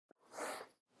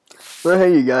So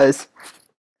hey you guys,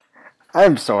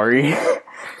 I'm sorry.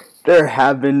 There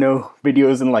have been no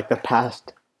videos in like the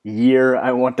past year,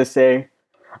 I want to say.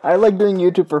 I like doing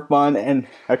YouTube for fun and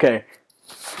okay.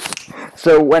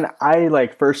 So when I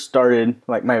like first started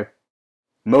like my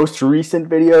most recent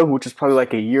video, which is probably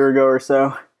like a year ago or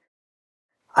so,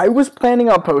 I was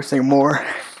planning on posting more.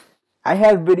 I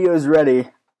had videos ready.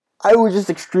 I was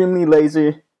just extremely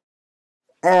lazy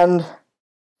and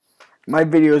my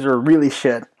videos were really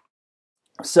shit.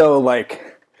 So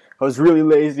like I was really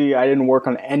lazy. I didn't work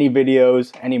on any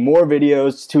more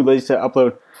videos, too lazy to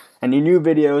upload any new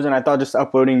videos, and I thought just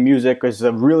uploading music was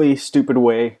a really stupid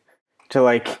way to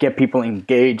like get people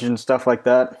engaged and stuff like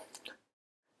that.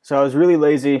 So I was really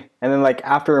lazy, and then like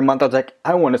after a month I was like,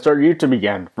 I want to start YouTube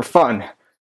again for fun.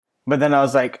 But then I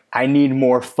was like, I need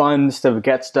more funds to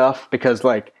get stuff because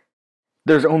like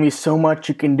there's only so much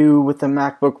you can do with the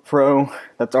MacBook Pro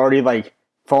that's already like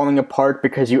falling apart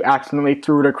because you accidentally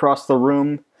threw it across the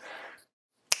room.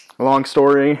 Long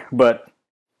story, but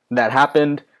that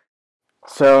happened.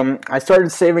 So I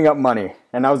started saving up money,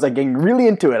 and I was like getting really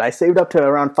into it. I saved up to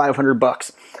around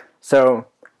 $500. So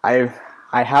I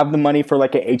have the money for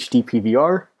like a HD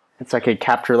PVR. It's like a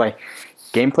capture like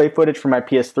gameplay footage for my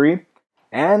PS3,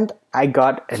 and I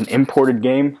got an imported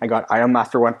game. I got Iron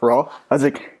Master 1 for All. I was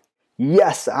like,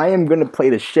 yes, I am gonna play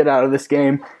the shit out of this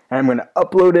game, and I'm gonna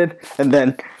upload it. And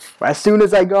then as soon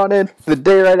as I got it, the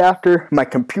day right after, my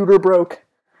computer broke.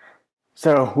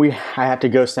 So I had to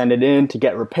go send it in to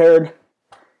get repaired.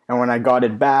 And when I got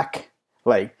it back,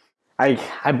 like I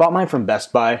bought mine from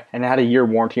Best Buy and it had a year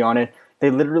warranty on it.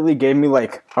 They literally gave me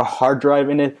like a hard drive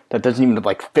in it that doesn't even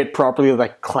like fit properly, it,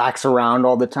 like clacks around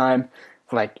all the time.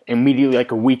 Like immediately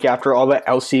like a week after all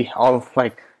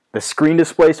the the screen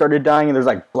display started dying and there's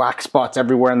like black spots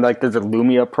everywhere and like there's a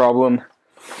Lumia problem.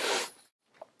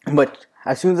 But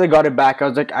as soon as I got it back, I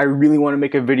was like, I really want to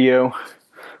make a video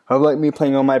of like me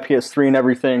playing on my PS3 and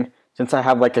everything, since I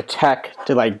have like a tech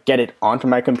to like get it onto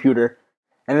my computer.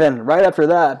 And then right after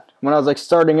that, when I was like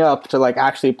starting up to like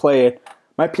actually play it,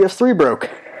 my PS3 broke.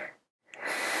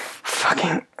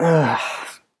 Fucking ugh.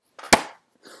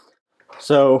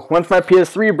 So once my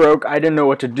PS3 broke, I didn't know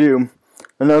what to do.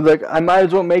 And I was like, I might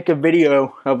as well make a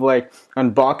video of like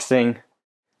unboxing,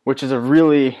 which is it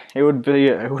would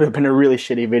have been a really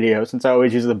shitty video since I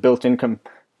always use the built-in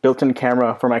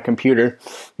camera for my computer.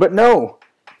 But no,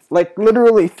 like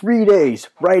literally 3 days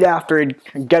right after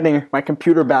getting my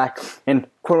computer back and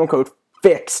quote-unquote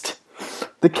fixed,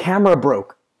 the camera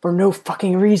broke for no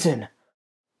fucking reason.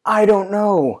 I don't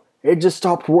know. It just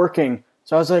stopped working.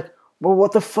 So I was like, well,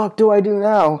 what the fuck do I do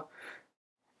now?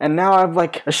 And now I have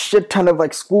like a shit ton of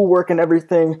like schoolwork and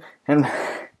everything, and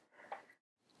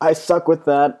I suck with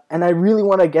that. And I really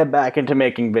want to get back into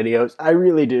making videos. I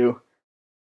really do.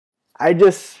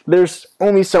 There's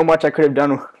only so much I could have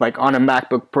done like on a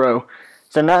MacBook Pro.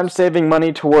 So now I'm saving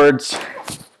money towards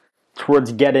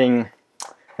getting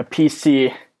a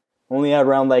PC. Only at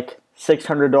around like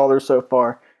 $600 so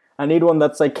far. I need one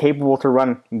that's like capable to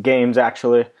run games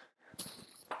actually.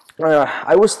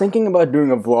 I was thinking about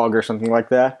doing a vlog or something like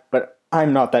that, but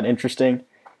I'm not that interesting.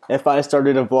 If I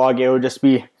started a vlog, it would just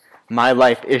be my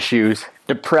life issues,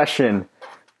 depression,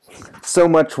 so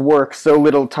much work, so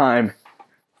little time.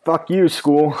 Fuck you,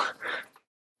 school.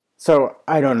 So,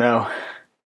 I don't know.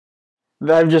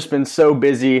 I've just been so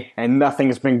busy and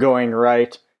nothing's been going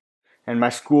right. And my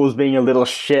school's being a little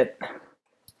shit.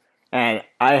 And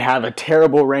I have a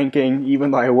terrible ranking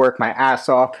even though I work my ass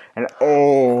off. And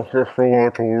oh, it's so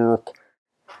hard to work.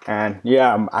 And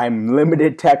yeah, I'm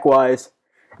limited tech-wise.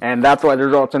 And that's why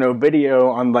there's also no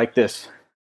video on like this.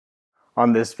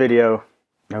 On this video.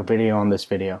 No video on this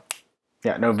video.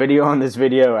 Yeah, no video on this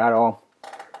video at all.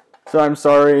 So I'm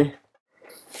sorry.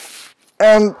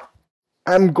 And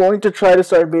I'm going to try to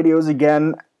start videos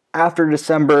again after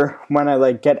December when I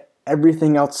like get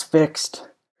everything else fixed.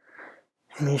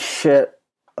 I mean, shit.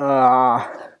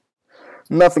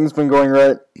 Nothing's been going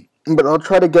right. But I'll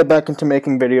try to get back into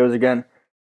making videos again.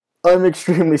 I'm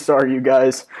extremely sorry, you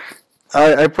guys.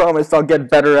 I promise I'll get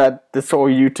better at this whole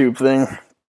YouTube thing.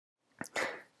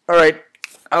 Alright,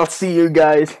 I'll see you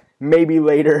guys maybe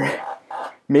later.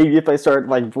 Maybe if I start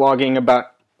like vlogging about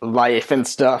life and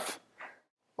stuff.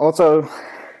 Also,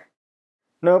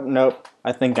 nope,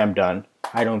 I think I'm done.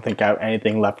 I don't think I have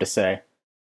anything left to say.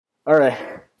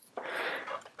 Alright.